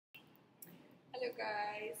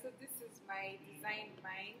guys, so this is my design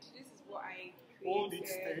mind. This is what I Hold it created.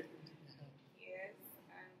 steady. Yes,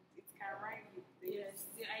 and it can rhyme with this. Yes,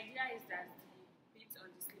 the idea is that the bits on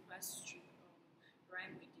the slipper strip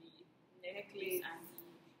rhyme with the necklace and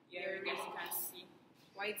the earrings, as you can see.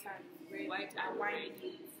 White and red. White and wine red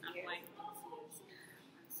beads, and yes. white beads, yes.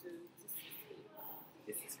 And so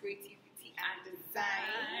This is creativity and design.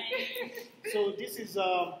 design. So this is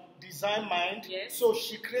design mind. Yes. So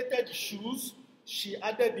she created the shoes, she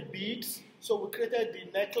added the beads, so we created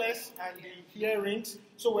the necklace and the earrings.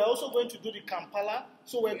 So we're also going to do the kampala.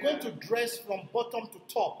 So we're going to dress from bottom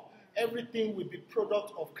to top. Everything will be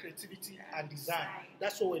product of creativity and design.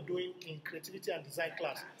 That's what we're doing in creativity and design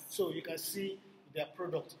class. So you can see their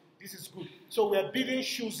product. This is good. So we're beading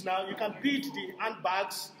shoes now. You can bead the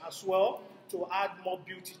handbags as well to add more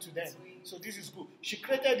beauty to them. So this is good. She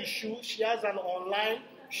created the shoe. She has an online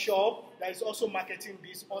shop that is also marketing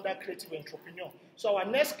this under Creative Entrepreneur. So our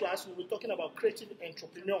next class, we'll be talking about Creative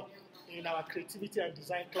Entrepreneur in our creativity and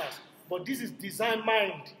design class. But this is Design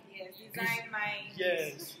Mind. Yes, design mind.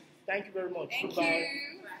 Yes. Thank you very much. Thank Goodbye.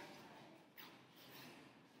 you.